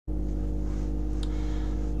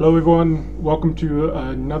Hello everyone, welcome to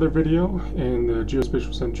another video in the Geospatial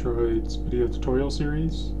Centroid's video tutorial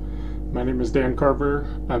series. My name is Dan Carver.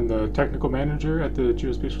 I'm the Technical Manager at the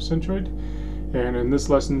Geospatial Centroid, and in this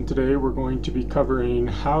lesson today we're going to be covering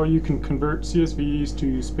how you can convert CSVs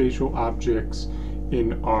to spatial objects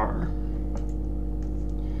in R.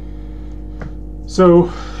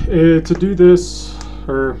 So to do this,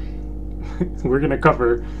 we're going to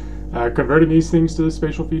cover converting these things to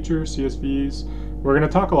spatial features, CSVs. We're going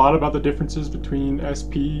to talk a lot about the differences between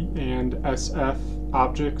SP and SF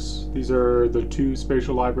objects. These are the two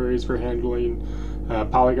spatial libraries for handling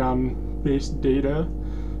polygon-based data,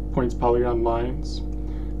 points, polygon lines.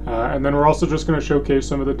 And then we're also just going to showcase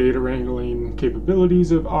some of the data wrangling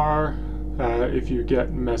capabilities of R if you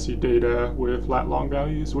get messy data with lat-long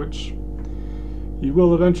values, which you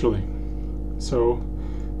will eventually. So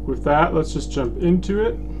with that, let's just jump into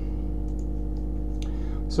it.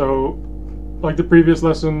 So like the previous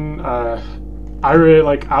lesson, I really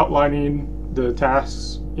like outlining the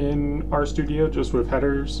tasks in RStudio just with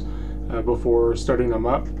headers before starting them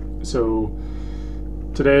up. So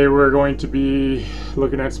today we're going to be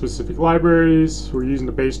looking at specific libraries. We're using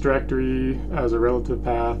the base directory as a relative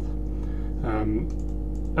path.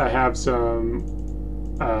 I have some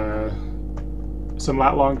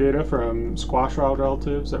lat-long data from squash file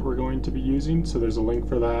relatives that we're going to be using, so there's a link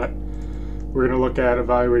for that. We're going to look at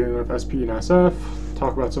evaluating of SP and SF,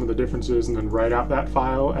 talk about some of the differences, and then write out that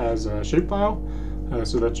file as a shapefile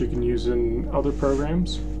so that you can use in other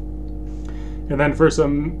programs. And then for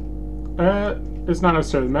some, it's not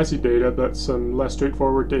necessarily messy data, but some less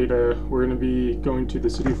straightforward data, we're going to be going to the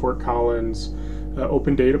City of Fort Collins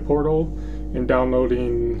open data portal and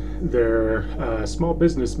downloading their small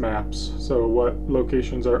business maps, so what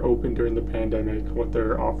locations are open during the pandemic, what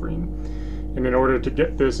they're offering. And in order to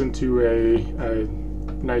get this into a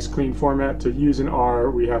nice clean format to use in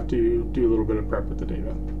R, we have to do a little bit of prep with the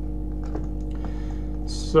data.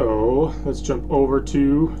 So let's jump over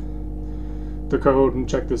to the code and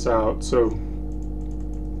check this out. So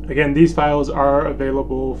again, these files are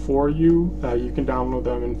available for you. You can download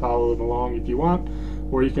them and follow them along if you want,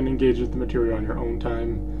 or you can engage with the material on your own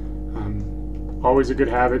time. Always a good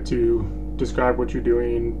habit to describe what you're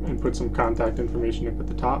doing and put some contact information up at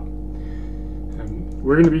the top.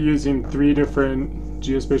 We're going to be using three different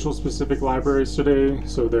geospatial specific libraries today.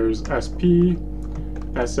 So there's SP,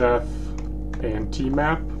 SF, and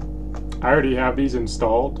TMap. I already have these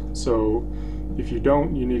installed, so if you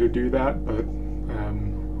don't, you need to do that, but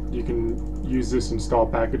you can use this install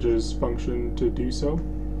packages function to do so.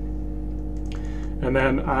 And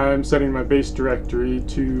then I'm setting my base directory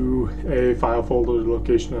to a file folder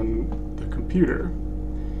location on the computer.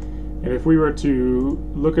 And if we were to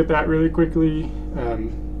look at that really quickly,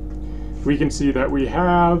 we can see that we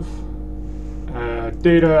have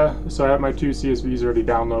data. So I have my two CSVs already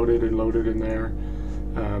downloaded and loaded in there.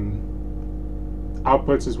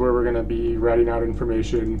 Outputs is where we're going to be writing out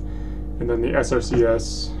information. And then the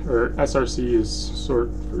SRCS, or SRC is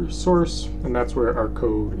sort for source, and that's where our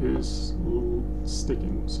code is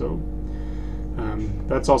sticking. So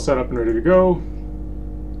that's all set up and ready to go.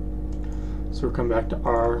 So we'll come back to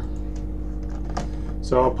R.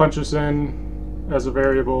 So I'll punch this in as a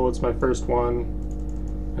variable. It's my first one,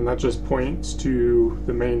 and that just points to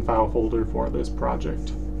the main file folder for this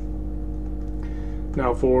project.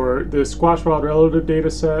 Now for this squash file relative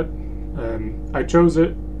data set, I chose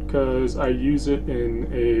it because I use it in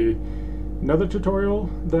another tutorial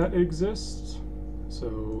that exists.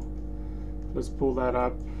 So let's pull that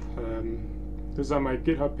up. This is on my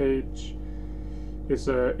GitHub page. It's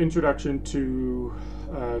an introduction to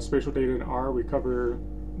spatial data in R. We cover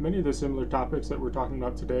many of the similar topics that we're talking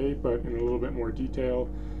about today, but in a little bit more detail.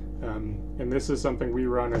 And this is something we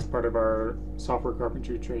run as part of our software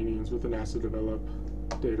carpentry trainings with the NASA develop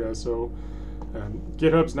data. So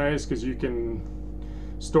GitHub's nice because you can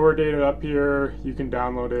store data up here, you can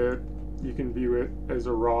download it, you can view it as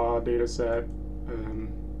a raw data set,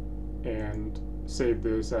 and save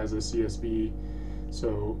this as a CSV.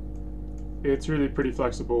 So it's really pretty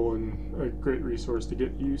flexible and a great resource to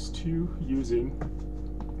get used to using.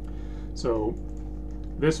 So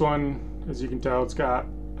this one, as you can tell, it's got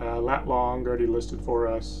lat-long already listed for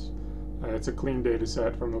us. It's a clean data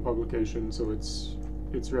set from a publication, so it's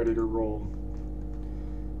ready to roll.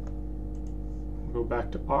 We'll go back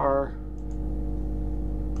to R.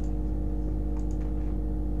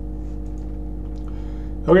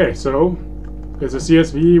 Okay, so it's a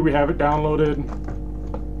CSV, we have it downloaded.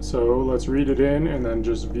 So let's read it in and then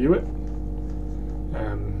just view it.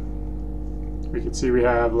 We can see we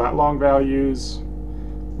have lat-long values.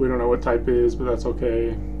 We don't know what type is, but that's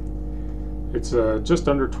okay. It's just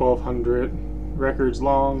under 1,200 records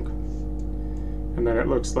long, and then it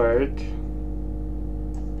looks like,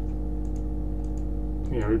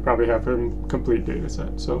 you know, we probably have a complete data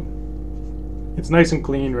set. So it's nice and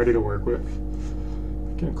clean, ready to work with.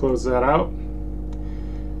 We can close that out.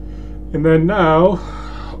 And then now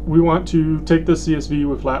we want to take the CSV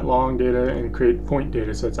with lat long data and create point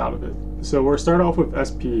data sets out of it. So we'll start off with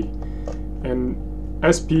SP. And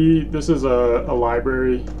SP, this is a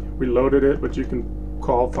library. We loaded it, but you can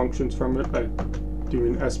call functions from it by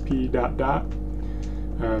doing sp ...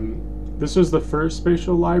 This was the first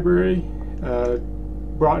spatial library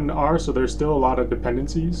brought into R, so there's still a lot of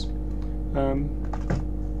dependencies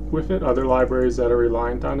with it, other libraries that are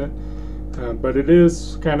reliant on it. But it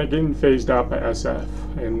is kind of getting phased out by SF,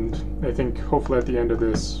 and I think hopefully at the end of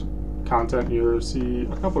this content you'll see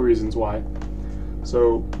a couple reasons why.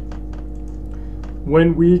 So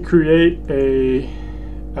when we create a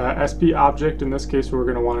SP object, in this case we're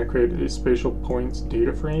going to want to create a spatial points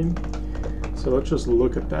data frame. So let's just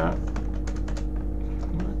look at that.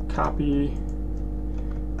 I'm going to copy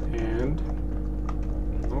and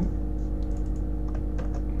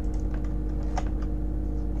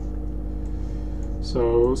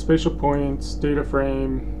so spatial points data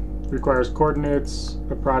frame requires coordinates,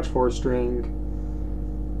 a proj4 string,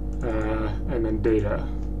 and then data.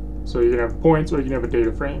 So you can have points or you can have a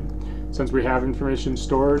data frame. Since we have information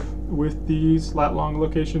stored with these lat long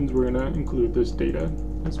locations, we're going to include this data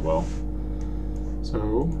as well.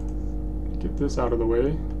 So get this out of the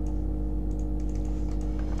way.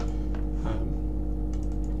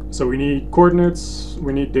 So we need coordinates,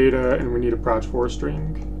 we need data, and we need a proj4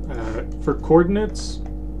 string. For coordinates,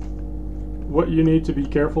 what you need to be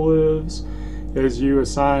careful is you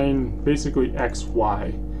assign basically x,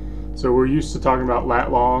 y. So we're used to talking about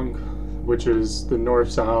lat long, which is the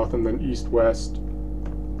north-south and then east-west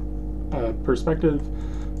perspective,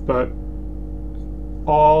 but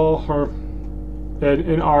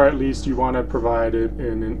in R at least, you want to provide it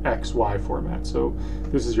in an XY format. So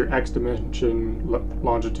this is your X dimension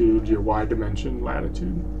longitude, your Y dimension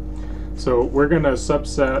latitude. So we're going to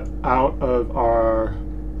subset out of our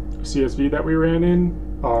CSV that we ran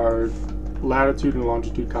in our latitude and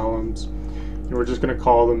longitude columns, and we're just going to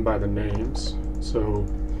call them by the names. So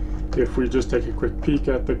if we just take a quick peek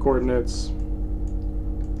at the coordinates,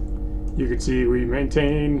 you can see we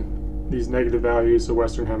maintain these negative values, so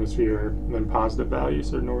Western Hemisphere, and then positive values,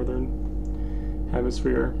 so Northern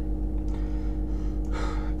Hemisphere.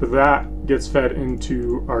 But that gets fed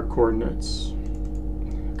into our coordinates.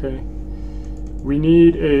 Okay. We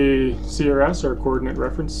need a CRS, or coordinate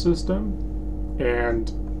reference system,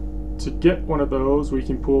 and to get one of those, we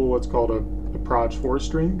can pull what's called a proj4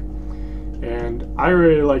 string. And I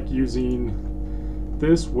really like using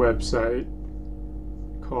this website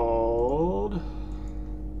called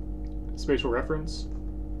Spatial Reference.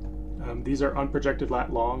 These are unprojected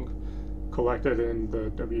lat long collected in the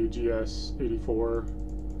WGS 84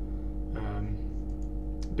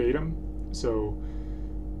 datum. So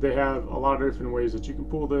they have a lot of different ways that you can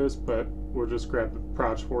pull this, but we'll just grab the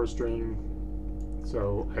proj4 string.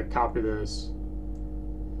 So I copy this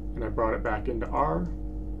and I brought it back into R.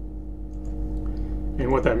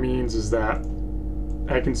 And what that means is that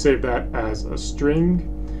I can save that as a string,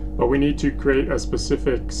 but we need to create a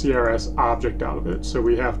specific CRS object out of it. So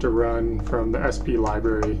we have to run from the SP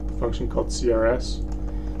library a function called CRS.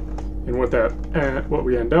 And what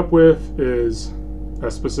we end up with is a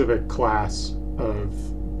specific class of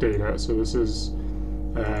data. So this is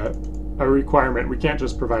a requirement. We can't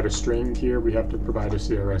just provide a string here. We have to provide a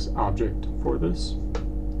CRS object for this.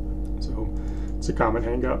 So it's a common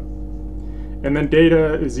hang-up. And then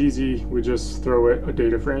data is easy. We just throw it a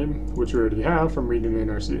data frame, which we already have from reading in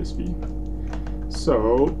our CSV.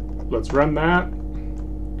 So let's run that.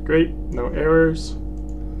 Great, no errors.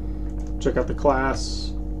 Check out the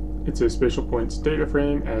class. It's a spatial points data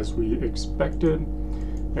frame as we expected.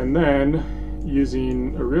 And then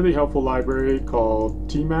using a really helpful library called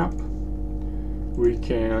tmap, we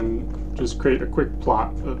can just create a quick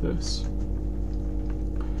plot of this.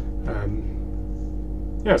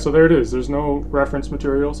 Yeah, so there it is. There's no reference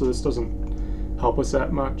material, so this doesn't help us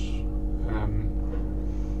that much.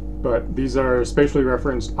 But these are spatially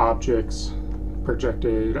referenced objects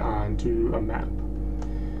projected onto a map.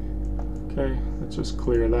 Okay, let's just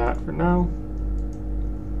clear that for now.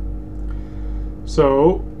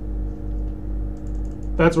 So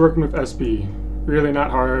that's working with SP. Really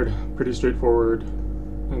not hard, pretty straightforward.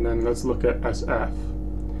 And then let's look at SF.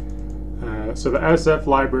 So the SF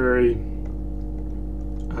library,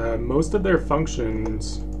 most of their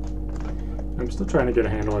functions, I'm still trying to get a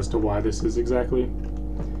handle as to why this is exactly.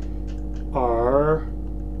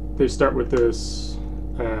 they start with this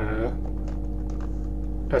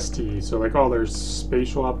ST, so like all their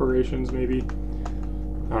spatial operations maybe.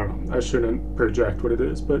 I don't know, I shouldn't project what it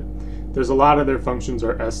is, but there's a lot of their functions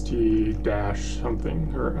are ST dash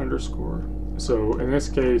something or underscore. So in this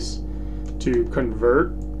case, to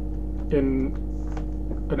convert in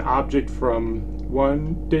an object from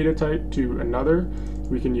one data type to another,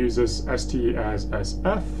 we can use this ST as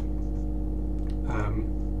SF.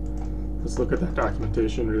 Let's look at that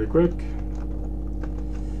documentation really quick.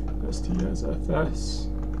 ST as FS.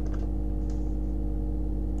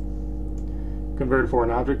 Convert a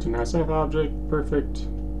foreign object to an SF object, perfect.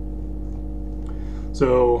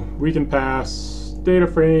 So we can pass data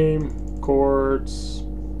frame, chords,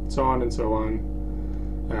 so on and so on.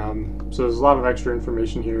 So there's a lot of extra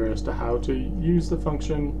information here as to how to use the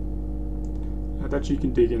function that you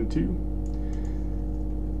can dig into.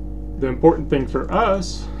 The important thing for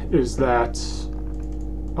us is that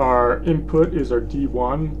our input is our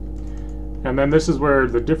D1, and then this is where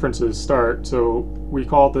the differences start. So we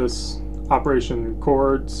call this operation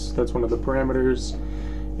chords, that's one of the parameters,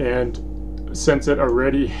 and since it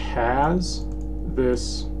already has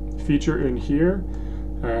this feature in here,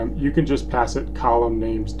 you can just pass it column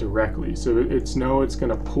names directly. So it's going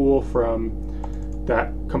to pull from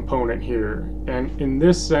that component here. And in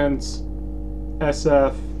this sense,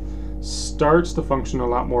 SF starts the function a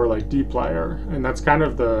lot more like dplyr, and that's kind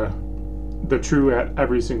of the true at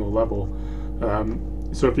every single level.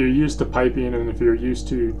 So if you're used to piping and if you're used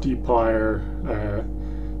to dplyr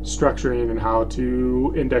structuring and how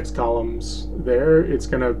to index columns there, it's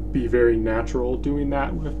going to be very natural doing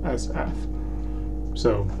that with SF.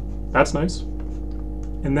 So that's nice.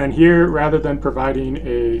 And then here, rather than providing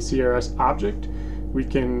a CRS object, we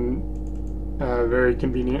can very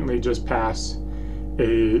conveniently just pass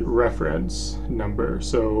a reference number.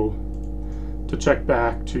 So to check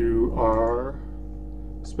back to our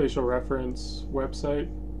spatial reference website,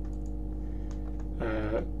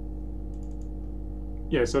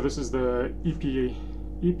 yeah, so this is the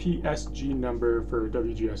EPSG number for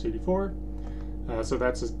WGS84. So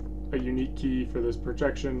that's a unique key for this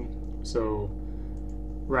projection. So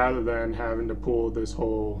rather than having to pull this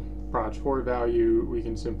whole proj4 value, we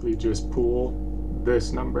can simply just pull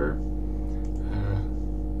this number,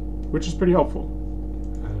 which is pretty helpful.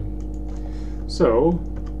 So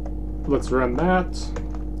let's run that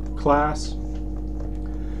class.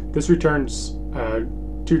 This returns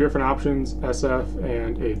two different options, SF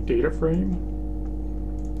and a data frame.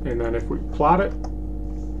 And then if we plot it,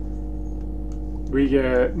 we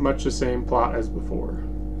get much the same plot as before.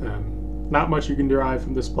 Not much you can derive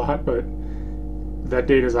from this plot, but that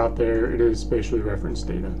data is out there. It is spatially referenced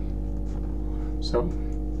data. So,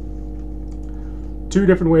 two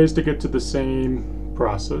different ways to get to the same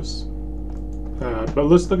process. But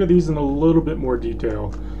let's look at these in a little bit more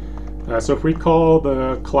detail. So if we call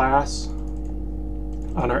the class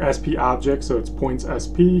on our SP object, so it's points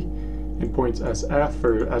SP and points SF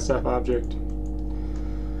for SF object,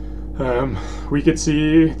 we could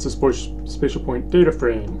see it's a spatial point data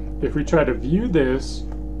frame. If we try to view this,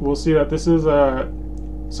 we'll see that this is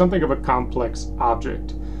something of a complex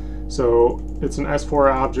object. So it's an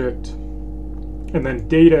S4 object, and then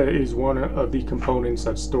data is one of the components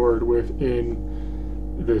that's stored within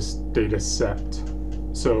this data set.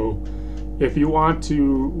 So if you want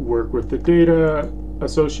to work with the data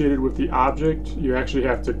associated with the object, you actually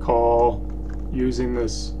have to call using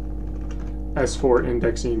this S4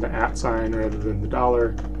 indexing, the @ sign rather than the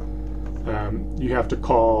 $. You have to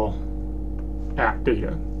call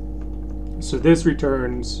 @data. So this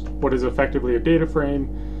returns what is effectively a data frame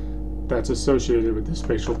that's associated with the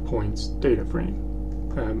spatial points data frame.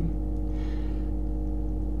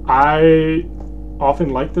 I often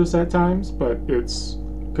like this at times, but it's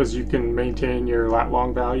because you can maintain your lat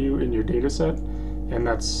long value in your data set, and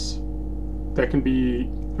that can be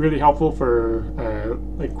really helpful for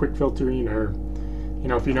like quick filtering, or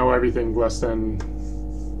if you know everything less than,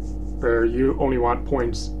 or you only want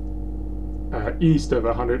points east of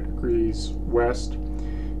 100 degrees west,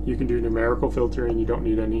 you can do numerical filtering. You don't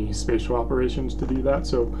need any spatial operations to do that.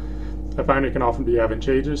 So I find it can often be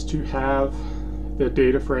advantageous to have the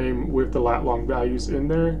data frame with the lat long values in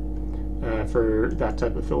there for that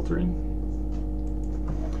type of filtering.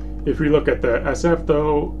 If we look at the SF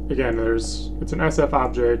though, again, it's an SF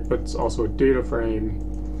object, but it's also a data frame.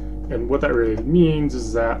 And what that really means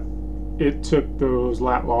is that it took those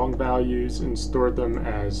lat long values and stored them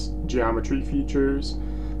as geometry features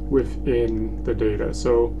within the data.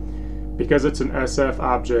 So because it's an SF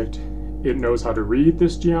object, it knows how to read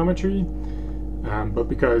this geometry, but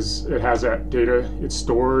because it has that data, it's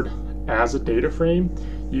stored as a data frame,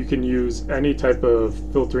 you can use any type of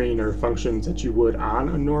filtering or functions that you would on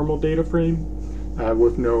a normal data frame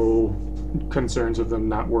with no concerns of them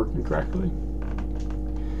not working correctly.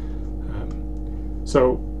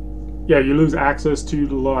 So yeah, you lose access to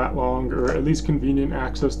the lat long, or at least convenient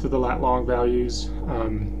access to the lat long values,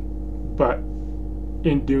 but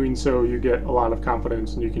in doing so you get a lot of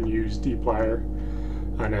confidence and you can use dplyr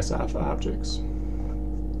on SF objects.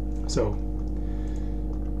 So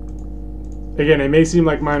again, it may seem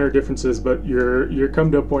like minor differences, but you're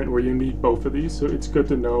come to a point where you need both of these, so it's good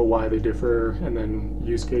to know why they differ and then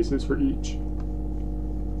use cases for each.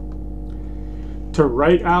 To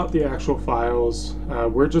write out the actual files,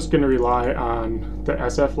 we're just going to rely on the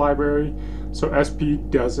SF library. So SP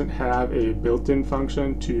doesn't have a built-in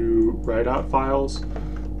function to write out files.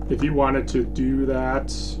 If you wanted to do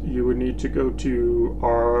that, you would need to go to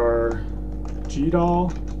our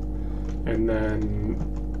GDAL and then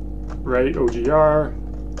write OGR,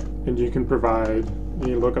 and you can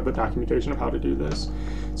look up the documentation of how to do this.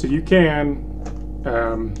 So you can,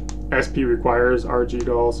 SP requires our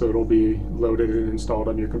GDAL, so it'll be loaded and installed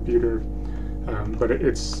on your computer. But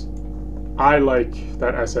I like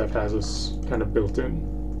that SF has this kind of built-in.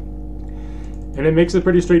 And it makes it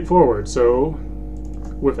pretty straightforward. So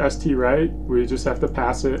with STWrite, we just have to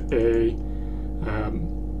pass it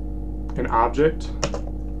an object.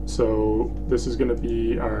 So this is going to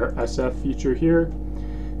be our SF feature here.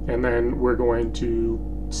 And then we're going to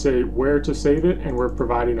say where to save it, and we're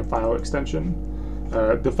providing a file extension.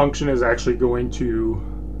 The function is actually going to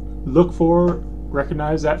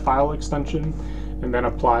recognize that file extension, and then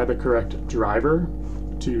apply the correct driver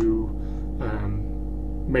to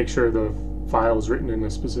make sure the file is written in a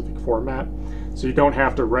specific format. So you don't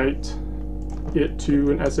have to write it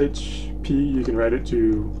to an SHP, you can write it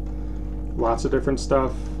to lots of different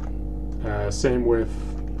stuff. Same with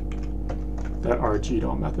that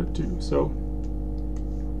rgdal method too. So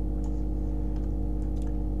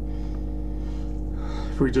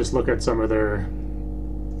if we just look at some of their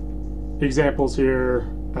examples here,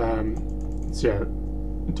 so yeah,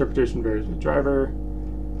 interpretation varies with driver,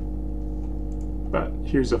 but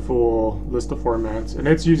here's a full list of formats, and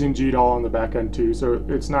it's using GDAL on the back end too, so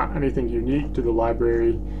it's not anything unique to the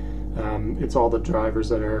library. It's all the drivers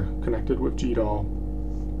that are connected with GDAL.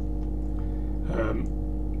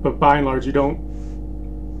 But by and large, you don't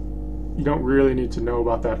really need to know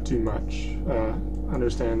about that too much.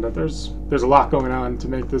 Understand that there's a lot going on to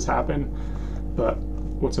make this happen, but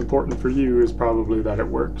what's important for you is probably that it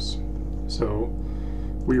works. So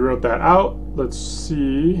we wrote that out. Let's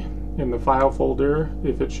see in the file folder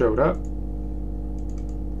if it showed up.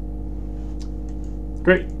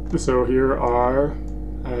 Great. So here are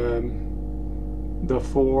the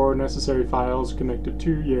 4 necessary files connected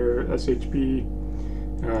to your SHP.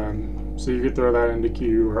 So you could throw that into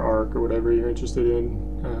Q or ARC or whatever you're interested in.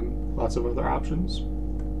 Lots of other options.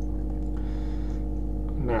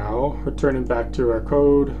 Now, returning back to our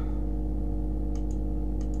code.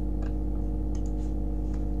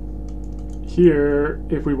 Here,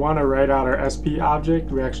 if we want to write out our SP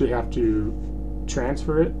object, we actually have to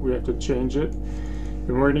transfer it. We have to change it. And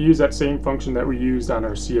we're going to use that same function that we used on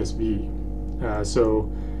our CSV.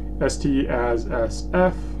 So st as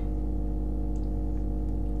sf,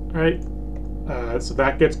 right? So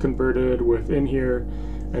that gets converted within here,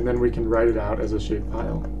 and then we can write it out as a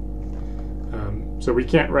shapefile. So we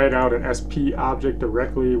can't write out an SP object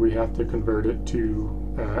directly, we have to convert it to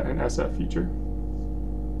an SF feature.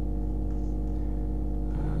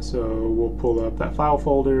 So we'll pull up that file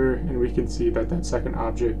folder, and we can see that that second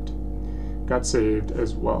object got saved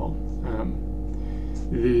as well.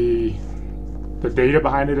 The data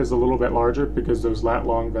behind it is a little bit larger because those lat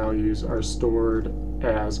long values are stored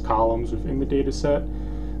as columns within the data set,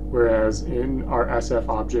 whereas in our SF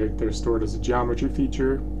object they're stored as a geometry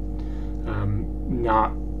feature,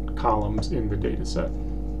 not columns in the data set.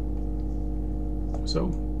 So,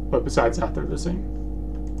 but besides that, they're the same.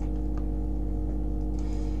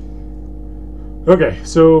 Okay,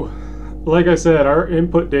 so like I said, our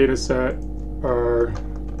input data set are,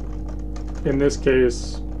 in this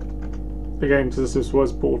case, again, since this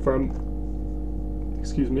was pulled from,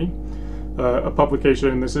 excuse me, a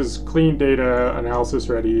publication, this is clean data, analysis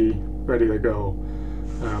ready to go.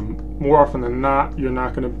 More often than not, you're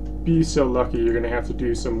not going to be so lucky. You're going to have to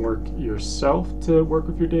do some work yourself to work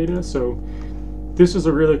with your data. So this is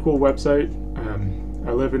a really cool website.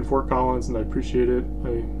 I live in Fort Collins and I appreciate it.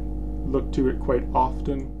 I look to it quite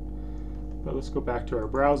often. But let's go back to our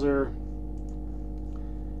browser.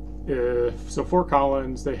 So Fort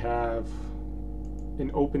Collins, they have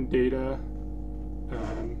an open data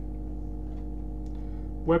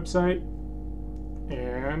website,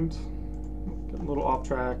 and getting a little off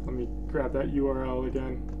track. Let me grab that URL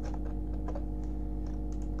again.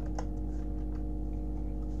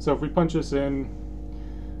 So if we punch this in,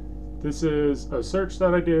 this is a search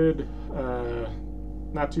that I did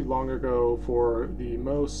not too long ago for the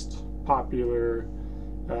most popular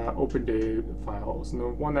open data files. And the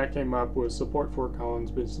one that came up was support for Collins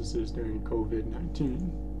businesses during COVID-19.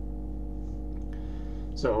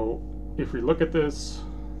 So if we look at this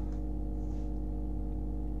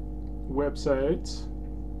website,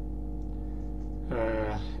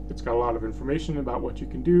 it's got a lot of information about what you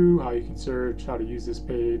can do, how you can search, how to use this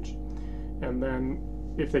page, and then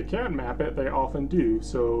if they can map it, they often do.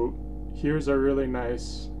 So here's a really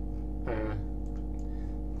nice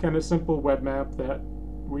kind of simple web map that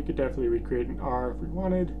we could definitely recreate in R if we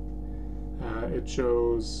wanted. It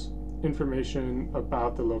shows information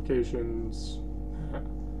about the locations,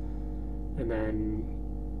 and then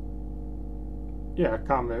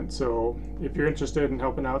comment. So if you're interested in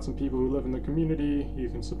helping out some people who live in the community, you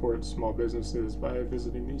can support small businesses by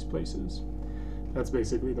visiting these places. That's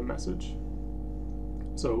basically the message.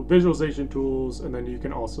 So visualization tools, and then you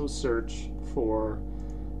can also search for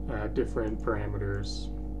different parameters.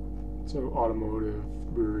 So automotive,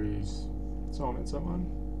 breweries, so on and so on.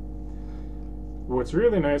 What's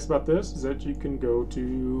really nice about this is that you can go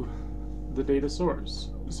to the data source.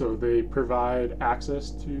 So they provide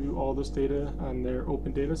access to all this data on their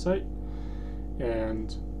open data site,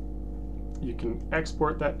 and you can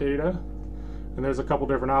export that data. And there's a couple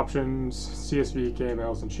different options: CSV,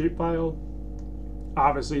 KMLs, and shapefile.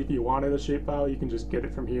 Obviously, if you wanted a shapefile, you can just get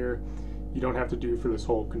it from here. You don't have to do for this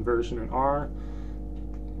whole conversion in R.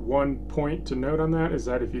 One point to note on that is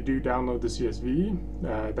that if you do download the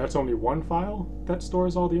CSV, that's only one file that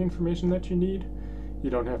stores all the information that you need. You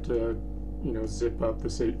don't have to, zip up the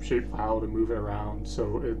shapefile to move it around.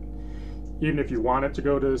 So even if you want it to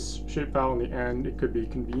go to this shapefile in the end, it could be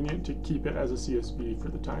convenient to keep it as a CSV for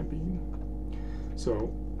the time being.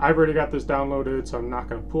 So I've already got this downloaded, so I'm not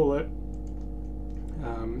going to pull it.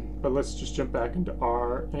 But let's just jump back into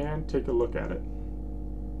R and take a look at it.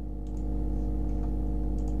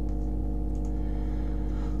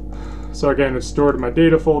 So again, it's stored in my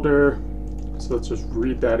data folder. So let's just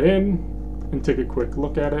read that in and take a quick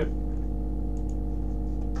look at it.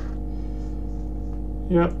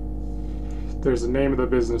 Yep. There's the name of the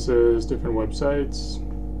businesses, different websites,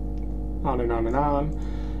 on and on and on.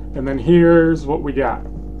 And then here's what we got.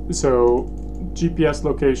 So GPS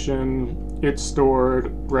location, it's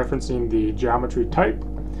stored referencing the geometry type,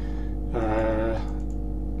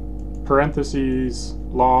 parentheses,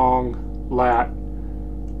 long, lat,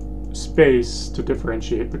 space to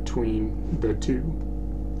differentiate between the two.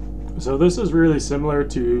 So this is really similar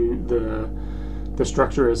to the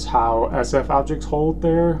structure as how SF objects hold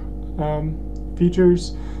their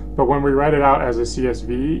features, but when we write it out as a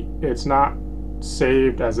CSV, it's not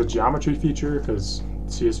saved as a geometry feature because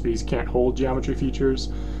CSVs can't hold geometry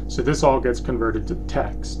features. So this all gets converted to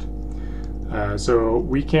text. So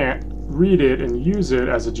we can't read it and use it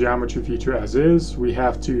as a geometry feature as is. We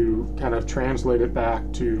have to kind of translate it back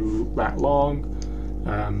to lat long.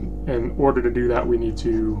 In order to do that, we need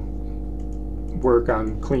to work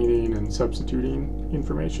on cleaning and substituting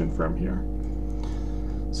information from here.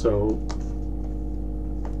 So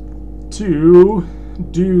to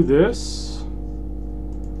do this,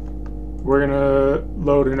 we're going to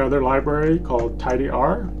load another library called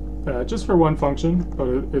tidyr, just for one function,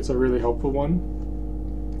 but it's a really helpful one.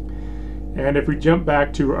 And if we jump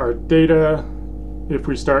back to our data, if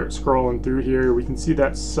we start scrolling through here, we can see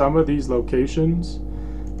that some of these locations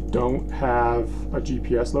don't have a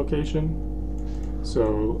GPS location.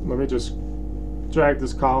 So let me just drag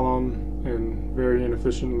this column and very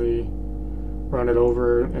inefficiently run it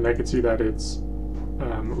over, and I can see that it's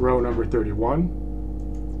row number 31.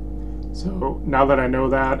 So now that I know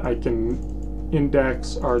that, I can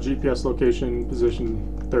index our GPS location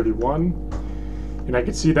position 31, and I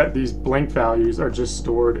can see that these blank values are just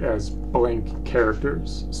stored as blank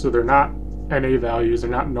characters. So they're not NA values,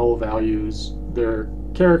 they're not null values, they're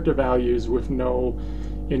character values with no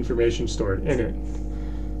information stored in it.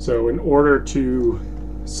 So in order to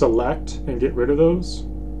select and get rid of those,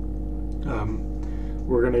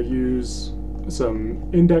 we're going to use some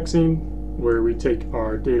indexing where we take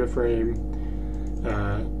our data frame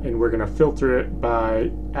and we're going to filter it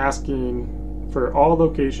by asking for all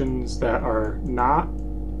locations that are not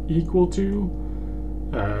equal to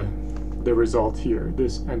the result here,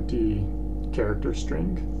 this empty character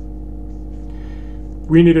string.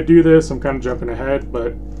 We need to do this, I'm kind of jumping ahead,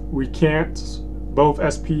 but we can't, both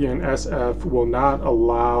SP and SF will not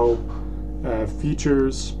allow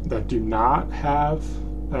features that do not have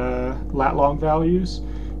lat long values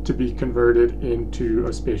to be converted into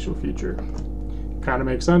a spatial feature. Kind of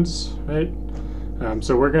makes sense, right?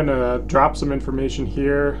 So we're going to drop some information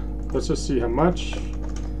here. Let's just see how much.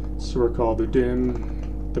 So we're called the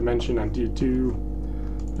dimension on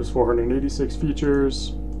D2. There's 486 features.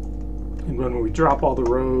 And when we drop all the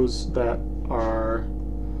rows that are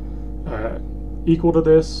equal to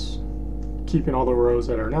this, keeping all the rows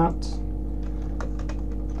that are not,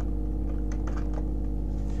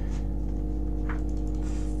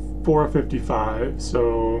 $455,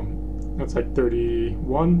 so that's like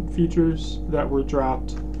 31 features that were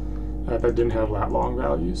dropped that didn't have lat long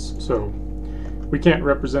values. So we can't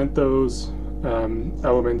represent those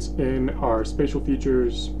elements in our spatial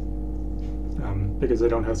features because they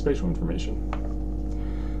don't have spatial information.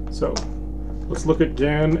 So let's look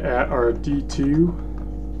again at our D2,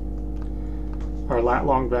 our lat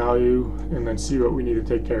long value, and then see what we need to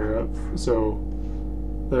take care of. So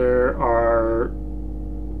there are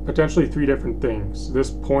potentially three different things. This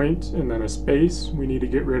point and then a space we need to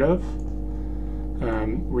get rid of.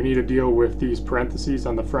 We need to deal with these parentheses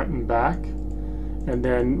on the front and back. And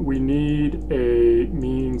then we need a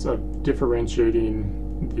means of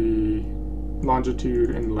differentiating the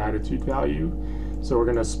longitude and latitude value. So we're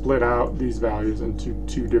going to split out these values into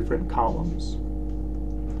two different columns.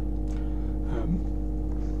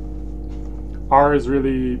 R is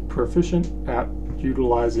really proficient at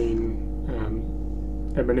utilizing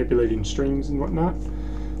and manipulating strings and whatnot.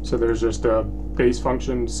 So there's just a base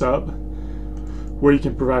function sub where you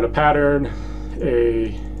can provide a pattern,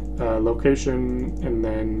 a location, and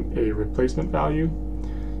then a replacement value.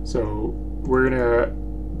 So we're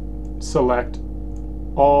gonna select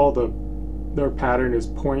all their pattern is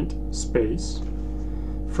point space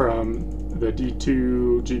from the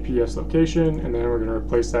D2 GPS location, and then we're gonna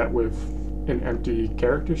replace that with an empty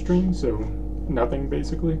character string, so nothing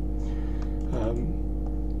basically.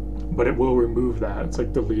 But it will remove that. It's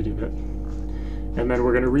like deleting it. And then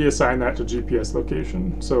we're going to reassign that to GPS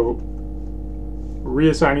location. So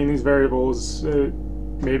reassigning these variables,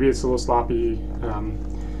 maybe it's a little sloppy.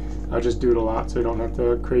 I just do it a lot so I don't have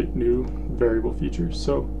to create new variable features.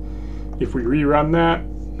 So if we rerun that,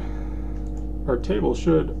 our table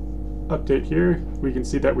should update here. We can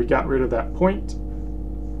see that we got rid of that point,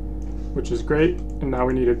 which is great. And now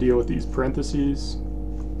we need to deal with these parentheses.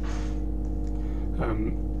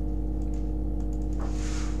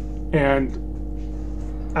 And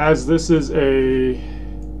as this is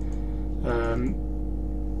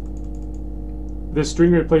this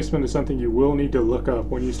string replacement is something you will need to look up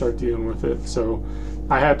when you start dealing with it. So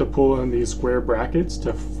I had to pull in these square brackets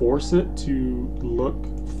to force it to look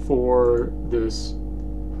for this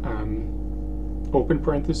open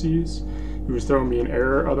parentheses. It was throwing me an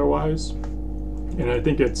error otherwise. And I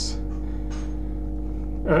think it's,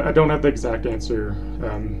 I don't have the exact answer.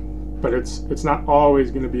 But it's not always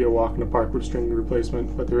going to be a walk in the park with string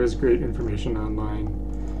replacement, but there is great information online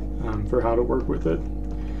for how to work with it.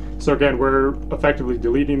 So again, we're effectively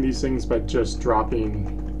deleting these things by just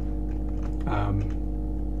dropping,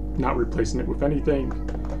 not replacing it with anything.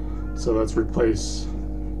 So let's replace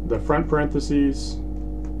the front parentheses.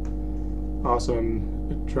 Awesome,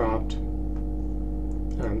 it dropped.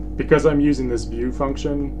 Because I'm using this view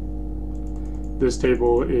function, this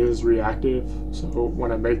table is reactive, so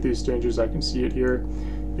when I make these changes, I can see it here.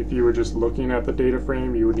 If you were just looking at the data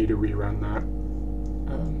frame, you would need to rerun that.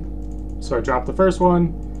 So I dropped the first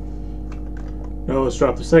one. Now let's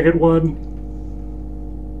drop the second one.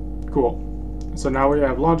 Cool. So now we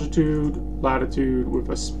have longitude, latitude with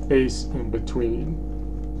a space in between.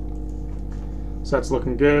 So that's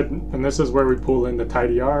looking good. And this is where we pull in the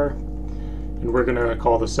tidyr. And we're going to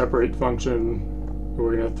call the separate function.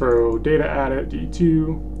 We're going to throw data at it,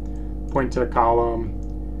 D2, point to a column.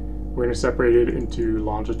 We're going to separate it into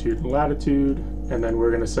longitude and latitude, and then we're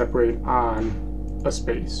going to separate on a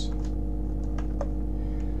space.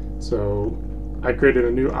 So I created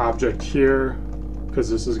a new object here because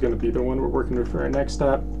this is going to be the one we're working with for our next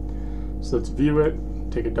step. So let's view it,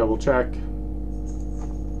 take a double check.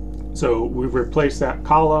 So we've replaced that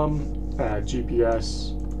column,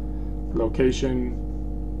 GPS location,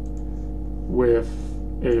 with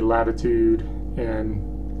a latitude and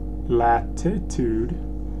latitude,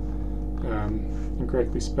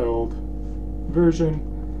 incorrectly spelled version,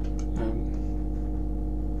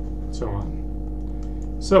 so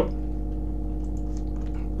on. So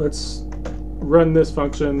let's run this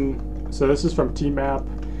function. So this is from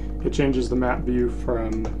tmap. It changes the map view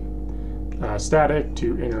from static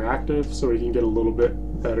to interactive, so we can get a little bit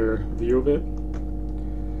better view of it.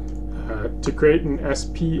 to create an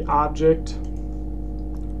SP object,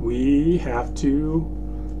 we have to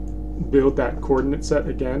build that coordinate set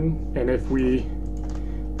again. And if we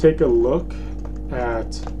take a look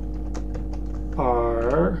at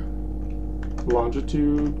our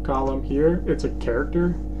longitude column here, it's a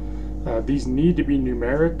character. These need to be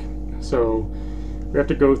numeric, so we have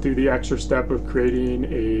to go through the extra step of creating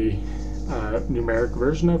a numeric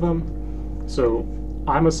version of them. So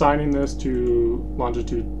I'm assigning this to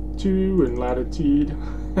longitude 2 and latitude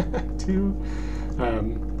 2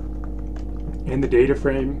 in the data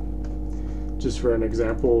frame, just for an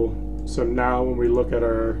example. So now when we look at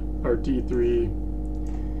our D3,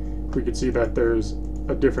 we could see that there's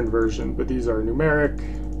a different version, but these are numeric,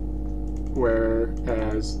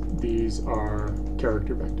 whereas these are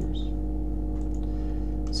character vectors.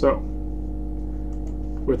 So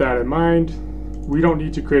with that in mind, we don't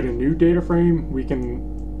need to create a new data frame. We can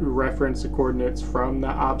reference the coordinates from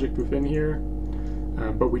that object within here,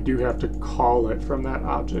 but we do have to call it from that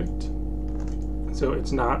object. So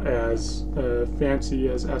it's not as fancy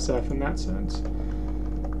as SF in that sense.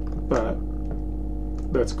 But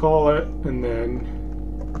let's call it, and then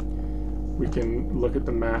we can look at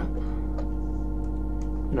the map.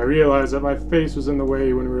 And I realized that my face was in the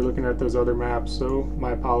way when we were looking at those other maps, so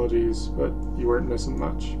my apologies, but you weren't missing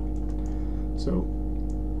much. So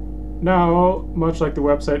now, much like the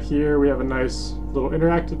website here, we have a nice little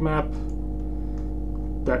interactive map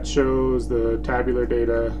that shows the tabular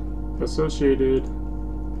data associated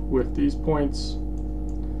with these points.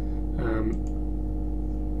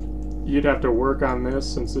 You'd have to work on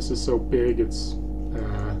this since this is so big, it's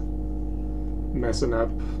messing up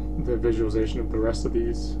the visualization of the rest of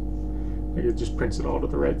these. Like it just prints it all to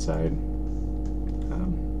the right side.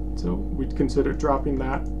 So we'd consider dropping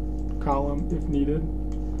that column if needed.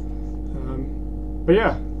 But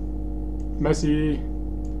yeah, messy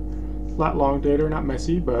lat long data, or not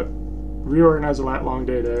messy, but reorganize the lat long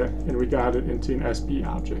data, and we got it into an SP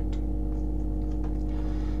object.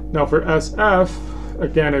 Now for SF,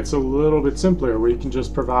 again, it's a little bit simpler. We can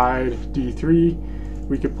just provide D3,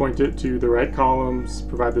 we could point it to the right columns,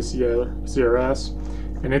 provide the CRS,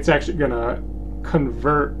 and it's actually gonna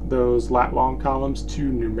convert those lat long columns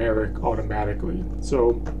to numeric automatically.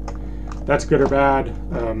 So that's good or bad.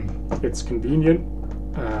 It's convenient,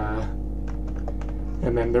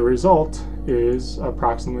 and then the result is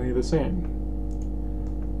approximately the same,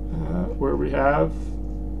 where we have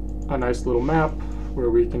a nice little map where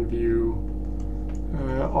we can view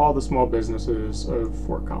all the small businesses of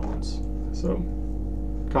Fort Collins. So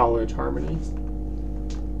College, Harmony.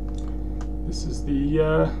 This is the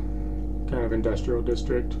kind of industrial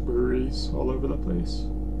district, breweries all over the place.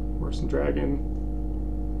 Horse and Dragon,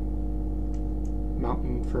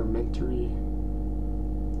 Mountain Fermentory.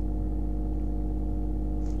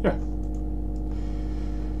 Yeah.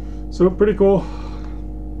 So pretty cool.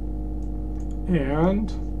 And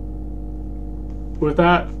with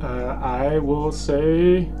that, I will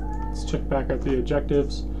say, let's check back at the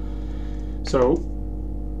objectives. So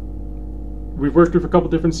we've worked with a couple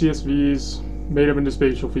different CSVs, made them into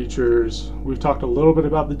spatial features. We've talked a little bit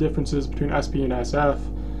about the differences between SP and SF.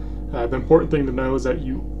 The important thing to know is that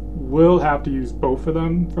you will have to use both of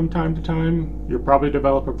them from time to time. You'll probably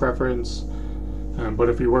develop a preference, but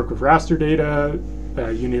if you work with raster data,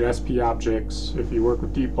 you need SP objects. If you work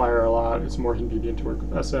with dplyr a lot, it's more convenient to work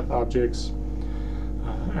with SF objects.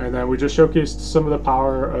 And then we just showcased some of the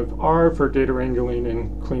power of R for data wrangling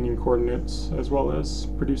and cleaning coordinates, as well as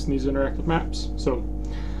producing these interactive maps. So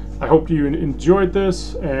I hope you enjoyed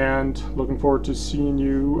this, and looking forward to seeing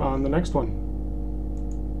you on the next one.